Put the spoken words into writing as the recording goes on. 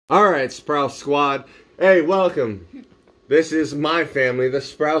Alright, Sprouse Squad. Hey, welcome. This is my family, the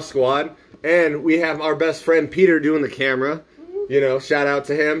Sprouse Squad. And we have our best friend Peter doing the camera. You know, shout out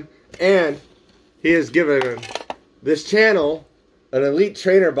to him. And he has given this channel an Elite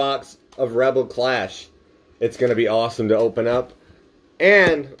Trainer box of Rebel Clash. It's going to be awesome to open up.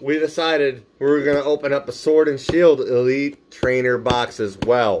 And we decided we were going to open up a Sword and Shield Elite Trainer box as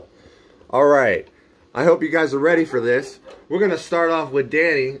well. Alright, I hope you guys are ready for this. We're going to start off with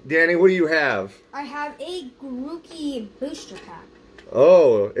Danny. Danny, what do you have? I have a Grookey booster pack.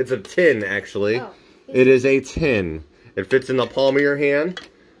 Oh, it's a tin, actually. Oh. It is a tin. It fits in the palm of your hand.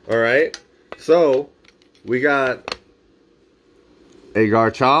 Alright, so we got a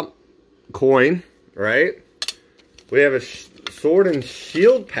Garchomp coin, right? We have a Sword and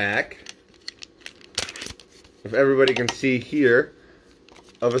Shield pack, if everybody can see here,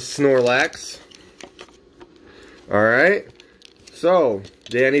 of a Snorlax. Alright, so,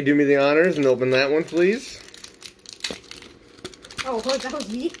 Danny, do me the honors and open that one, please. Oh, that was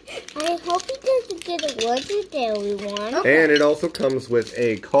me. I hope he doesn't get a legendary one. Okay. And it also comes with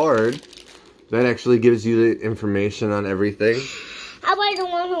a card that actually gives you the information on everything. I don't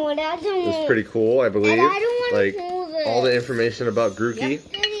want to hold it. I don't want It's pretty cool, I believe. And I don't want like, to hold it. all the information about Grookey. Daddy,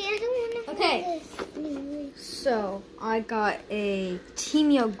 I don't want to Okay. So, I got a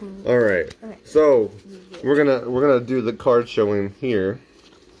Teamio Grookey. Alright, Okay. so we're gonna do the card showing here.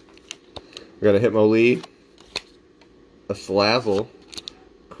 We got a Hitmonlee, a Salazzle,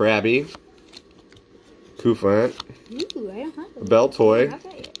 Krabby, Koufant, Ooh, I don't have a it. Beltoy, I don't have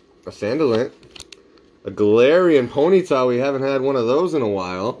that yet. a Sandalent, a Galarian Ponyta. We haven't had one of those in a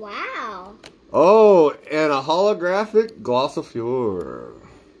while. Wow. Oh, and a holographic Glossopure.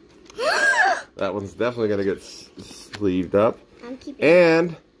 That one's definitely gonna get sleeved up. I'm keeping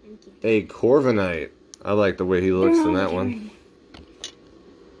And I'm keeping a Corviknight. I like the way he looks in that one.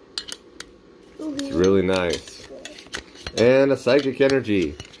 It's really nice. And a Psychic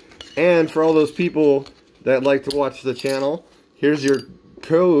Energy. And for all those people that like to watch the channel, here's your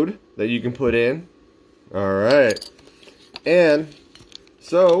code that you can put in. Alright. And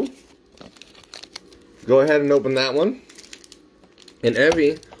so, go ahead and open that one. And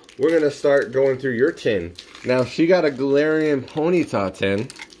Evie, we're going to start going through your tin. Now, she got a Galarian Ponyta tin.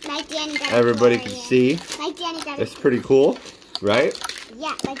 Like Danny got Everybody a can Galarian. see. Like Danny got a It's pretty cool, right?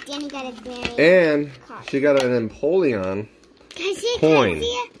 Yeah, like Danny got a Galarian. And she got an Empoleon Can I see it? coin. Can I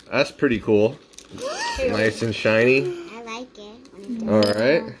see That's pretty cool. it? Nice and shiny. I like it.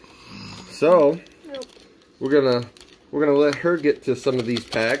 Alright. So, we're gonna let her get to some of these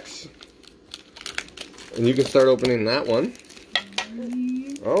packs. And you can start opening that one.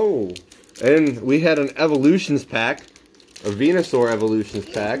 Oh. And we had an Evolutions pack. A Venusaur Evolutions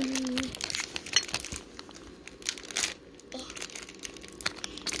pack.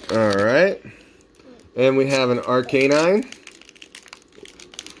 Alright. And we have an Arcanine.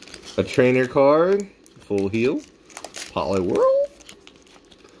 A trainer card. Full heal. Poliwhirl.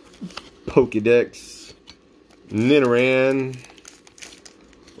 Pokédex. Nidoran.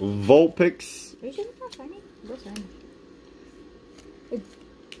 Vulpix. Are you sure it's not shiny? What's shiny? It's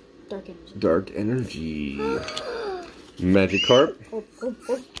Dark Energy. Dark Energy. Magikarp. Oh, oh,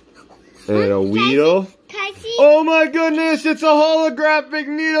 oh. And a Weedle. Can I see? Oh my goodness, it's a holographic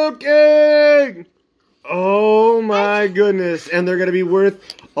Nidoking! Oh my goodness. And they're going to be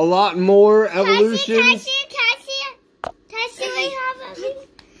worth a lot more evolutions. Can I see it? Can I see it? Can I see what you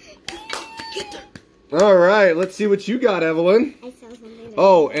have? Alright, let's see what you got, Evelyn. I saw something.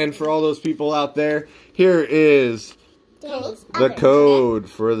 Oh, and for all those people out there, here is Danny's the other code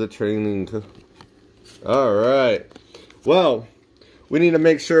for the training. Alright. Well, we need to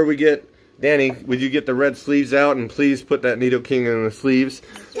make sure we get... Danny, would you get the red sleeves out and please put that Nidoking in the sleeves?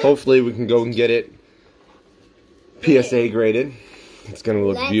 Hopefully we can go and get it PSA graded. It's going to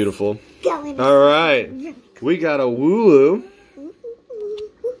look beautiful. going. Alright. We got a Wooloo.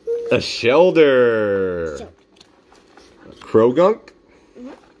 A Shelder. A Krogunk.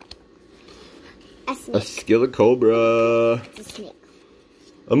 A A snake. Skillicobra. It's a snake.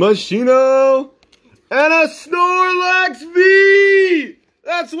 A Machino. And a Snorlax V!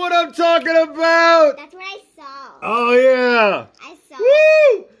 That's what I'm talking about! That's what I saw. Oh yeah! I saw.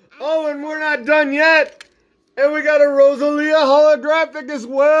 Woo! Oh, and we're not done yet! And we got a Rosalia holographic as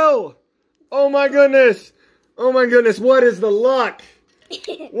well! Oh my goodness! Oh my goodness, what is the luck?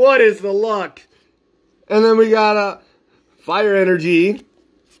 What is the luck? And then we got a Fire Energy,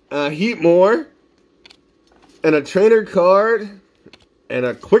 a Heatmore, and a Trainer card, and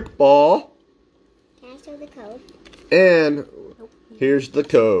a Quick Ball, Can I show the code? and here's the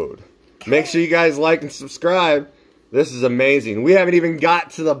code. Make sure you guys like and subscribe. This is amazing. We haven't even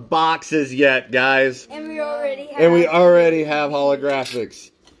got to the boxes yet, guys. And we already have. And we already have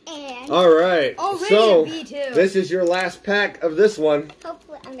holographics. And All right. Oh, So, Razor V2. this is your last pack of this one.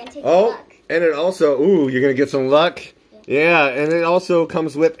 hopefully I'm gonna take a Oh, look. and it also, ooh, you're going to get some luck. Yeah, and it also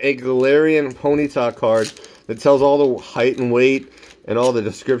comes with a Galarian Ponyta card that tells all the height and weight and all the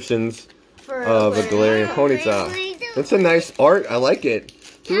descriptions For of a Galarian Ponyta. It's a nice art. I like it.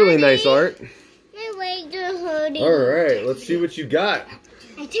 It's a really nice art. My leg is hurting. All right, let's see what you got.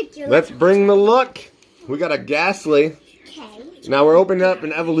 I took your Let's bring the luck. We got a Ghastly. Okay. Now we're opening up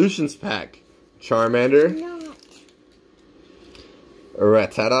an Evolutions pack. Charmander. No.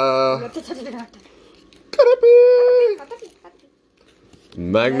 Rattata. Caterpie.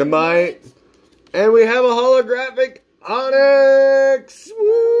 Magnemite. And we have a holographic Onyx.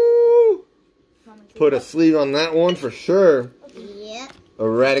 Woo! Put a sleeve on that one for sure. Yep.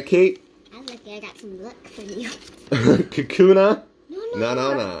 Eradicate. I look like I got some luck for you. Kakuna. No.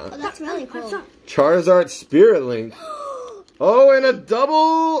 No. Oh, that's really cool. Charizard Spirit Link. Oh, and a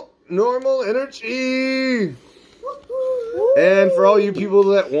double normal energy. And for all you people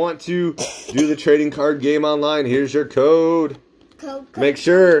that want to do the trading card game online, here's your code. Make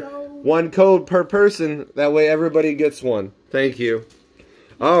sure one code per person. That way everybody gets one. Thank you.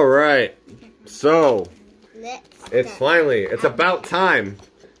 All right. So, it's about time.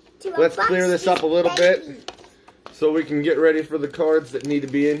 Let's clear this up a little bit so we can get ready for the cards that need to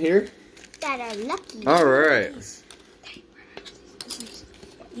be in here. That are lucky. All right.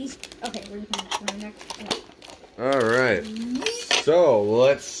 Okay, we're going next. All right. So,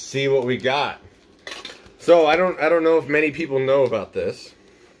 let's see what we got. So, I don't know if many people know about this,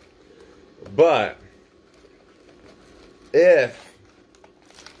 but if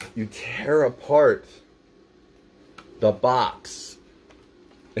you tear apart the box,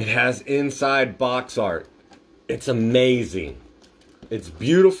 it has inside box art. It's amazing. It's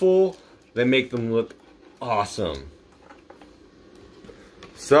beautiful. They make them look awesome.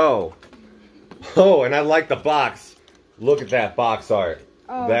 So, oh, and I like the box. Look at that box art.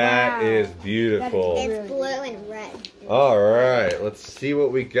 Oh, that wow. is beautiful. It's blue and red. All right, let's see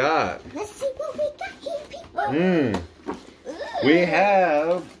what we got. Let's see what we got here, people. We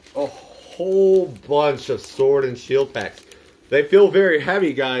have a whole bunch of Sword and Shield packs. They feel very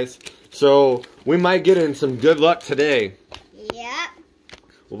heavy, guys, so we might get in some good luck today. Yep.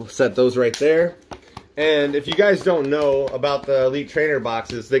 We'll set those right there. And if you guys don't know about the Elite Trainer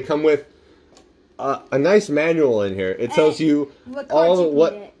boxes, they come with a nice manual in here. It tells you all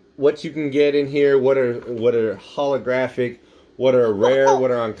what you can get in here, what are holographic, what are rare, what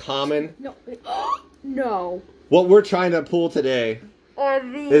are uncommon. No. No. What we're trying to pull today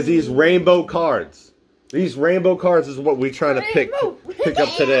is these rainbow cards. These rainbow cards is what we're trying to pick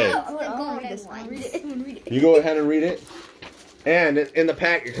up today. Read it. You go ahead and read it. And in the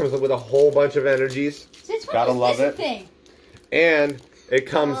pack, it comes with a whole bunch of energies. Gotta love it. And it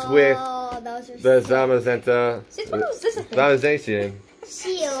comes with the Zamazenta Zamazation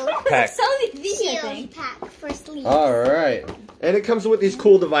Shield. pack. Shield pack for sleep. Alright. And it comes with these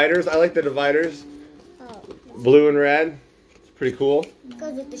cool dividers. I like the dividers. Oh. Blue and red. It's pretty cool.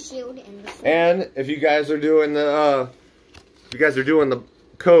 Goes with the shield and the And if you guys are doing the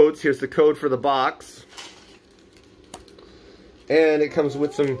codes, here's the code for the box. And it comes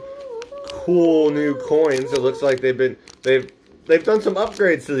with some cool new coins. It looks like they've done some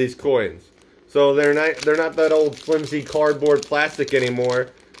upgrades to these coins. So they're not that old flimsy cardboard plastic anymore.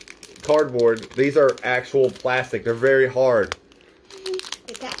 These are actual plastic. They're very hard.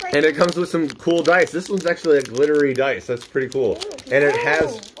 And it comes with some cool dice. This one's actually a glittery dice. That's pretty cool. And it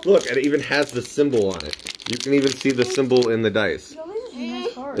has, look, it even has the symbol on it. You can even see the symbol in the dice.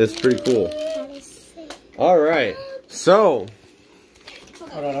 It's pretty cool. Alright, so.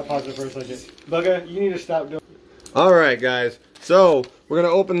 Hold on, I'll pause it for a second. Bugga, you need to stop doing. Alright, guys. So, we're going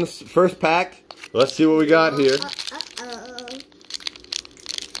to open this first pack. Let's see what we got here.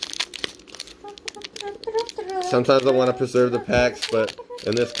 Sometimes I want to preserve the packs, but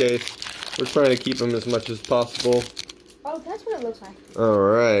in this case, we're trying to keep them as much as possible. Oh, that's what it looks like.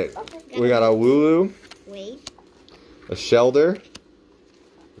 Alright. Okay. We got a Wooloo, Wait. a Shelder,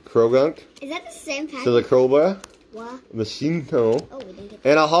 a Krogunk, Is that the same pack? Silicobra, What? Machino, Oh, we didn't get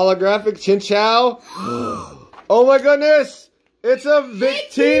and a holographic Chinchou. Oh my goodness! It's a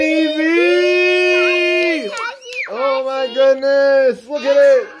Victini V! Oh my goodness! Look at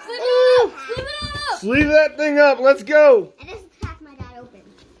it! Woo! Sleeve that thing up! Let's go! I just cracked my dad open.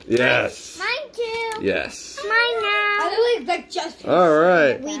 Yes. Mine too. Yes. Mine now. I look like just.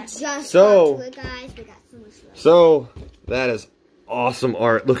 Alright. We just So- got to it, guys. We got so much love. So, that is awesome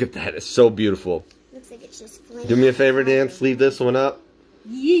art. Look at that. It's so beautiful. Looks like it's just fling Do me a it. favor, Dan. Sleeve this one up.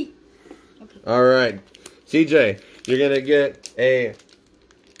 Yeet. All right, CJ, you're gonna get a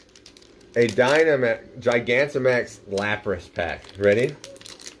Gigantamax Lapras pack. Ready?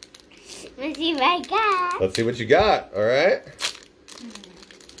 Let's see what I got. Let's see what you got. All right.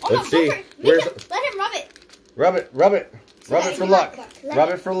 Oh, Let's see. Let Where's him rub it. Rub it for luck. Rub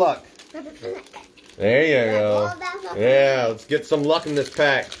it for luck. There you go. Yeah, let's get some luck in this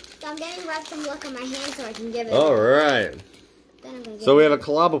pack. So I'm getting rub some luck on my hand so I can give it. All right. Then I'm gonna give So we it. have a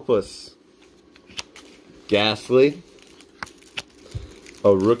Clobbopus, Ghastly,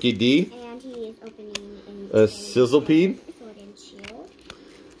 a Rookie D, And he is opening a Sizzlepede, Sword and Shield.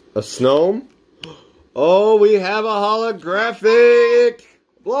 a Snom. Oh, we have a holographic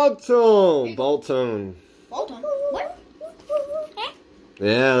Boltone. Boltone. Hold on. What?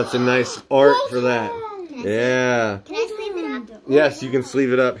 Yeah, that's a nice art for that. Yeah. Can I sleeve it up? Yes, you can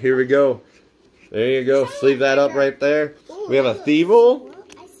sleeve it up. Here we go. There you go. Sleeve that up right there. We have a Thievul,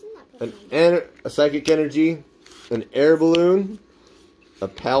 I see that. a Psychic Energy, an Air Balloon, a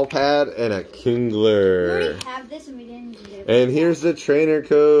Palpad, and a We Kingler. already have this and we didn't use it. And here's the trainer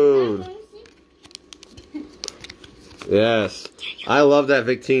code. Yes. I love that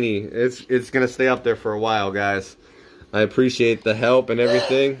Victini. It's gonna stay up there for a while, guys. I appreciate the help and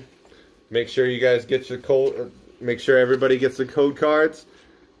everything. Make sure you guys get your code. Make sure everybody gets the code cards.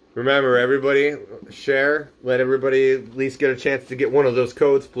 Remember, everybody share. Let everybody at least get a chance to get one of those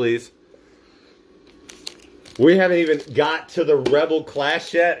codes, please. We haven't even got to the Rebel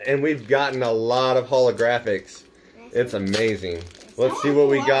Clash yet, and we've gotten a lot of holographics. It's amazing. Let's see what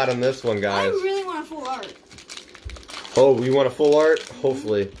we got on this one, I guys. really want a full art. Oh, we want a full art?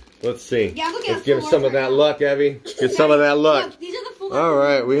 Hopefully. Let's see. Yeah, look at Let's give full some art of that right luck, Evie. Get some of that luck. Look, these are the full All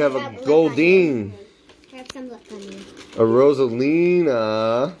right, we have a Goldeen, Have some luck on you. a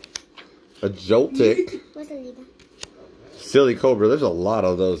Rosalina, a Joltik, What's a leader? Silly Cobra. There's a lot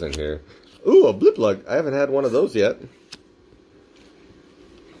of those in here. Ooh, a Bliplug. I haven't had one of those yet.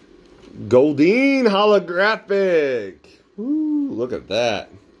 Goldeen holographic. Ooh, look at that.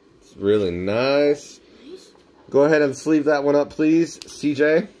 It's really nice. Go ahead and sleeve that one up, please,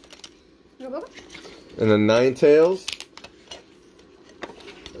 CJ. And the Ninetales.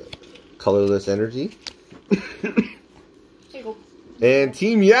 Colorless Energy. There you go. And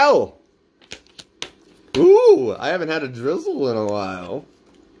Team Yell. Ooh, I haven't had a Drizzle in a while.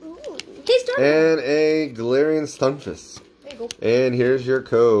 Taste dark. And a Galarian Stunfisk. There you go. And here's your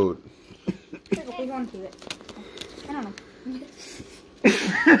code. There you go. Hold on to it. I don't know.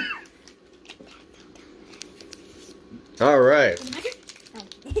 All right.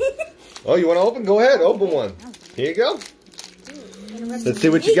 Oh, you want to open? Go ahead. Open one. Here you go. Let's see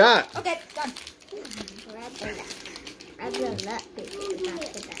what you got. Okay, done. Rub your luck, baby.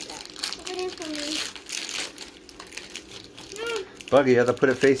 Put it for me. Buggy, you have to put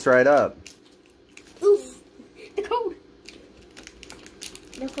it face right up. Oof. The code.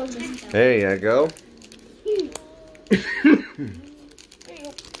 The code is There you go.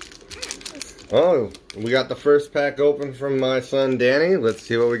 Oh, we got the first pack open from my son Danny. Let's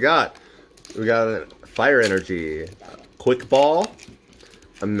see what we got. We got a Fire Energy, a Quick Ball,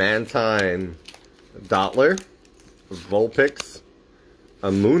 a Mantine, a Dottler, a Vulpix, a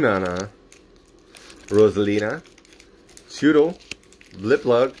Moonana, Rosalina, Choodle,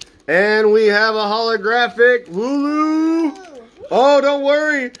 Bliplug, and we have a holographic Wooloo. Oh, don't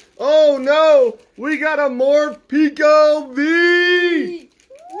worry. Oh no, we got a Morpeko V.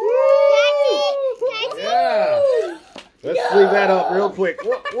 Yeah. Let's leave that up real quick.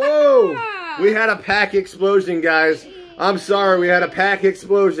 Whoa. We had a pack explosion, guys. I'm sorry, we had a pack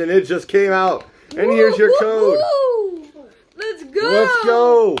explosion. It just came out. And here's your code. Let's go. Let's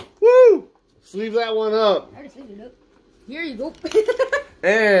go. Woo. Sleeve that one up. I already sleeved it up. Here you go.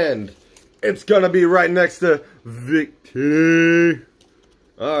 And it's going to be right next to Victini.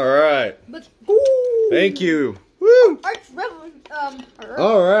 All right. Let's go. Thank you. Woo. Arch Rebel.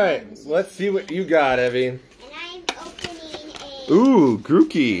 All right. Let's see what you got, Evie. And I'm opening a... Ooh,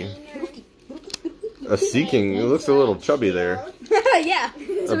 Grookey. A Seeking. It looks a little chubby there. Yeah.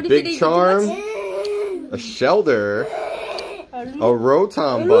 A Big Charm. A Shelder. A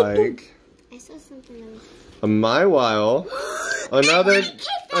Rotom Bike. I saw something else. A Mywile.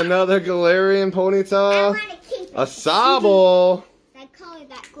 Another Galarian Ponyta. A Sobble. I call it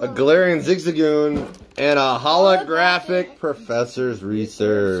that A Galarian Zigzagoon. And a holographic Professor's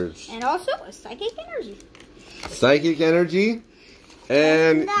Research. And also a Psychic Energy. Psychic Energy.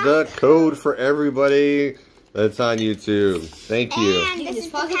 And the code for everybody that's on YouTube. Thank you. And You can this just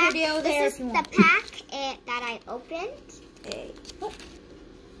is pause the video there This if is you the want. pack that I opened.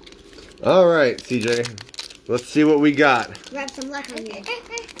 All right, CJ. Let's see what we got. Grab some luck on you.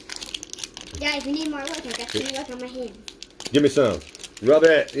 Guys, we need more luck. I got some luck on my hand. Give me some. Rub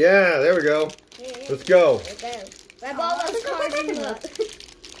it. Yeah, there we go. Let's go. Grab all those cards and look.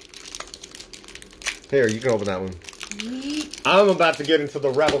 Here, you can open that one. I'm about to get into the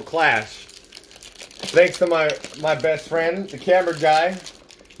Rebel Clash. Thanks to my best friend, the camera guy.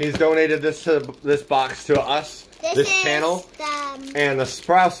 He's donated this box to us, this channel, and the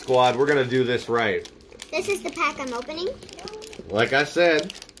Sprouse Squad. We're gonna do this right. This is the pack I'm opening. Like I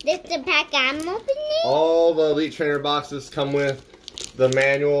said, This is the pack I'm opening. all the Elite Trainer boxes come with the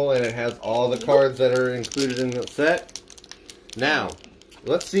manual, and it has all the cards that are included in the set. Now,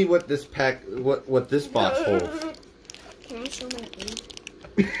 let's see what this pack, what this box holds. Can I show my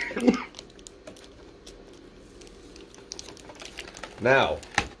thing? Now,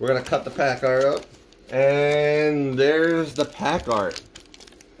 we're gonna cut the pack art up, and there's the pack art.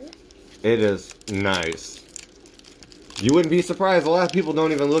 It is nice. You wouldn't be surprised, a lot of people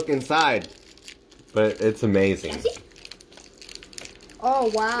don't even look inside, but it's amazing.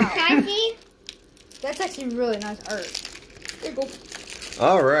 Oh, wow. Can I see? That's actually really nice art. There you go.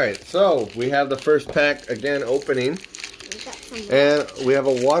 Alright, so we have the first pack again opening, We got some. and we have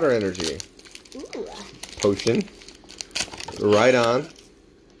a water energy Ooh. potion. Right on.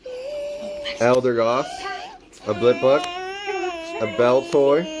 Eldergoss, a Blipbug, a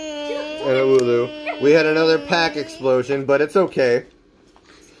Beltoy, and a Wooloo. We had another pack explosion, but it's okay.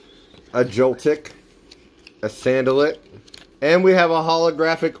 A Joltik, a Sandalit, and we have a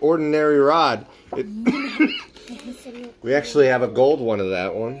holographic Ordinary Rod. We actually have a gold one of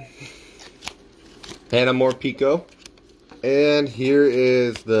that one. And a Morpeko. And here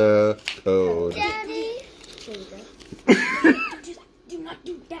is the code. Daddy. Here you go. Do not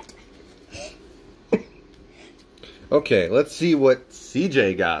do that. Okay, let's see what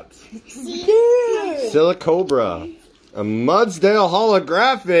CJ got. See? Silicobra, a Mudsdale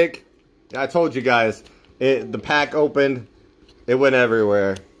holographic. Yeah, I told you guys, the pack opened, it went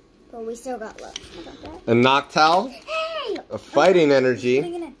everywhere. But we still got luck. How about that? A Noctowl, Hey! a Fighting Energy,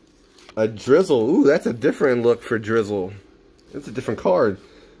 Putting it in. a Drizzle. Ooh, that's a different look for Drizzle. That's a different card.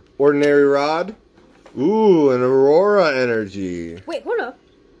 Ordinary Rod. Ooh, an Aurora Energy. Wait, hold up.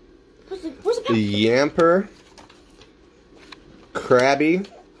 Where's the pack? The Yamper, Krabby,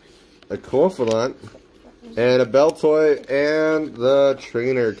 a Corphilant, and a Beltoy, and the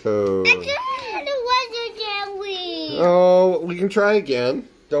trainer code. I just had a weather jelly. Oh, we can try again.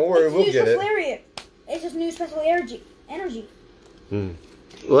 Don't worry, It's we'll new get it. Lariat. It's just new special energy.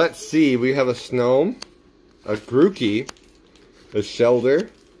 Let's see. We have a Snom, a Grookey, a Shelder,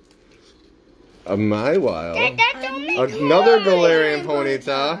 a Maiwile, That's only another Galarian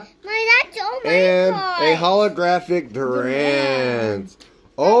Ponyta, that's all my and cards. a holographic Durant.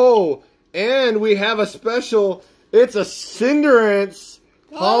 Oh, and we have a special. It's a Cinderace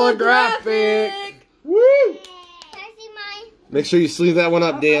holographic. Woo! Can I see mine? Make sure you sleeve that one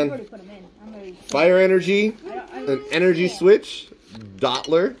up, I've Dan. already put them in. I'm ready. Fire Energy, an Energy Switch,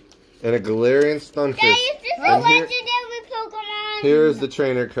 Dottler, and a Galarian Stunfisk. That is the And here- legendary Pokemon. Here's the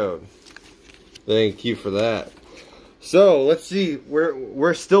trainer code. Thank you for that. So let's see.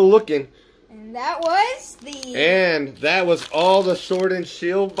 We're still looking, And that was the... and that was all the Sword and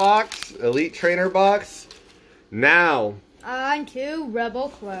Shield box, Elite Trainer box. Now On to Rebel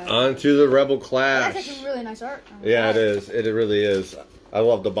Clash. onto the Rebel That's Clash. actually really nice art. Yeah, it is. It really is. I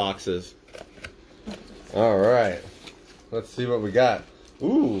love the boxes. All right, let's see what we got.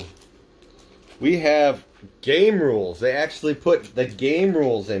 Ooh, we have game rules. They actually put the game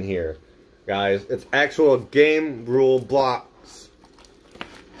rules in here, guys. It's actual game rule blocks.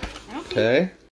 Okay.